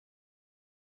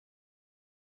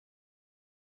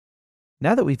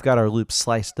Now that we've got our loop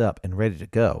sliced up and ready to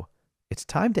go, it's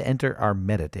time to enter our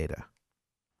metadata.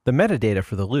 The metadata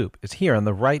for the loop is here on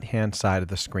the right-hand side of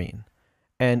the screen,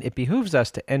 and it behooves us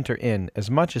to enter in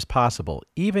as much as possible,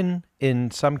 even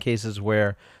in some cases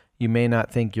where you may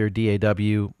not think your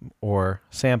DAW or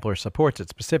sampler supports it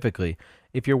specifically.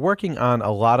 If you're working on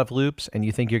a lot of loops and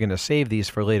you think you're going to save these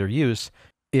for later use,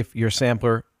 if your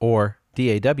sampler or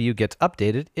DAW gets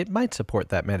updated, it might support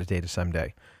that metadata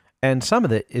someday. And some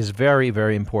of it is very,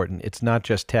 very important. It's not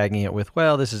just tagging it with,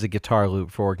 well, this is a guitar loop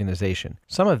for organization.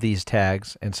 Some of these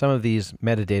tags and some of these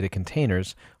metadata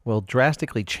containers will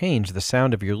drastically change the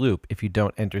sound of your loop if you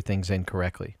don't enter things in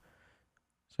correctly.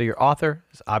 So your author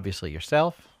is obviously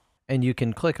yourself, and you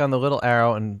can click on the little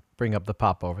arrow and bring up the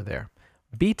pop over there.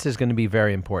 Beats is going to be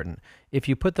very important. If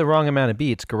you put the wrong amount of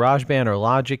beats, Garageband or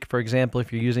Logic, for example,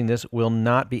 if you're using this, will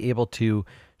not be able to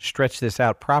stretch this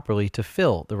out properly to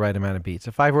fill the right amount of beats.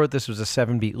 If I wrote this was a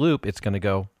 7-beat loop, it's going to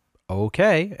go,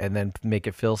 okay, and then make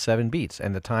it fill 7 beats,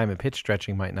 and the time and pitch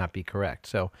stretching might not be correct.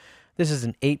 So this is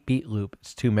an 8-beat loop.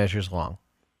 It's 2 measures long.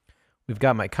 We've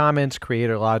got my comments,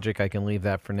 creator logic. I can leave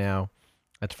that for now.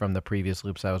 That's from the previous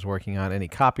loops I was working on. Any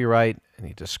copyright,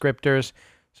 any descriptors.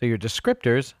 So your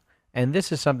descriptors, and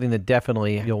this is something that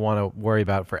definitely you'll want to worry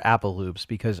about for Apple loops,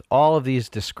 because all of these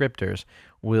descriptors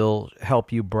will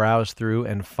help you browse through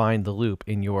and find the loop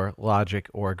in your Logic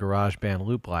or GarageBand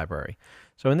loop library.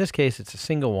 So in this case, it's a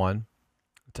single one.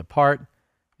 It's a part.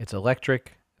 It's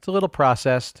electric. It's a little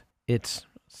processed. It's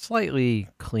slightly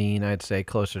clean, I'd say,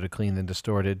 closer to clean than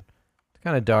distorted. It's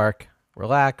kind of dark,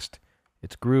 relaxed.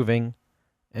 It's grooving.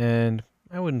 And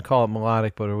I wouldn't call it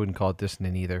melodic, but I wouldn't call it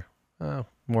dissonant either.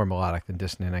 More melodic than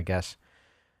dissonant, I guess.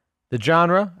 The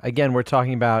genre, again, we're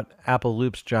talking about Apple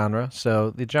Loops genre.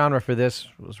 So the genre for this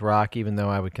was rock, even though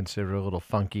I would consider it a little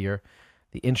funkier.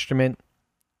 The instrument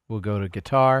will go to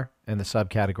guitar, and the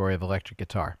subcategory of electric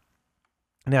guitar.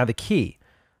 Now the key.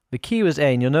 The key was A,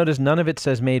 and you'll notice none of it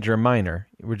says major or minor.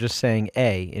 We're just saying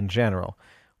A in general.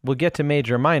 We'll get to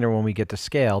major or minor when we get to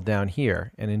scale down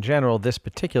here. And in general, this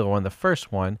particular one, the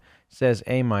first one, says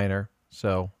A minor,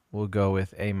 so we'll go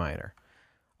with A minor.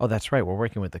 Oh, that's right. We're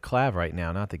working with the clav right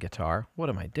now, not the guitar. What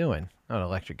am I doing? Not an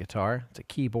electric guitar. It's a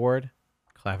keyboard,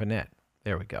 clavinet.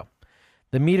 There we go.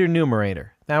 The meter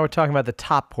numerator. Now we're talking about the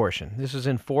top portion. This is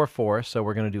in 4/4, so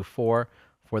we're going to do 4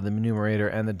 for the numerator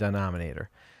and the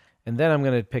denominator. And then I'm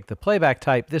going to pick the playback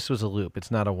type. This was a loop. It's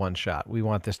not a one-shot. We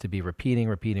want this to be repeating,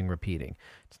 repeating, repeating.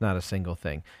 It's not a single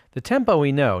thing. The tempo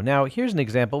we know. Now, here's an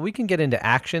example. We can get into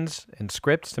actions and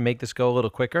scripts to make this go a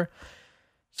little quicker.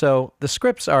 So the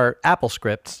scripts are Apple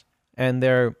scripts, and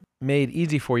they're made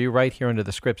easy for you right here under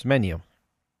the scripts menu.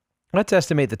 Let's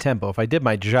estimate the tempo. If I did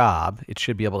my job, it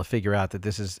should be able to figure out that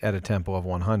this is at a tempo of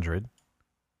 100.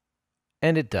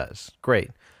 And it does.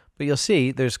 Great. But you'll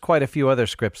see there's quite a few other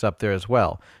scripts up there as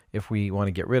well. If we want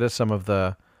to get rid of some of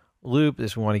the loop,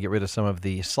 if we want to get rid of some of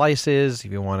the slices,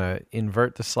 if you want to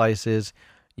invert the slices,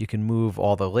 you can move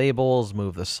all the labels,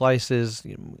 move the slices,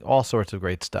 all sorts of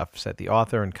great stuff. Set the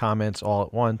author and comments all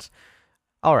at once.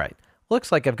 All right.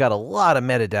 Looks like I've got a lot of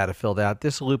metadata filled out.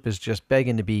 This loop is just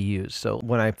begging to be used. So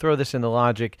when I throw this into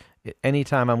Logic,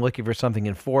 anytime I'm looking for something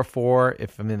in 4/4,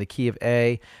 if I'm in the key of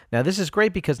A. Now this is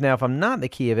great because now if I'm not in the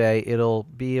key of A, it'll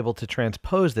be able to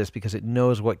transpose this because it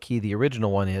knows what key the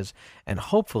original one is. And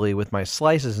hopefully with my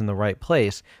slices in the right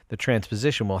place, the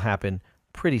transposition will happen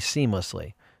pretty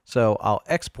seamlessly. So I'll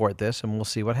export this and we'll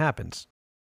see what happens.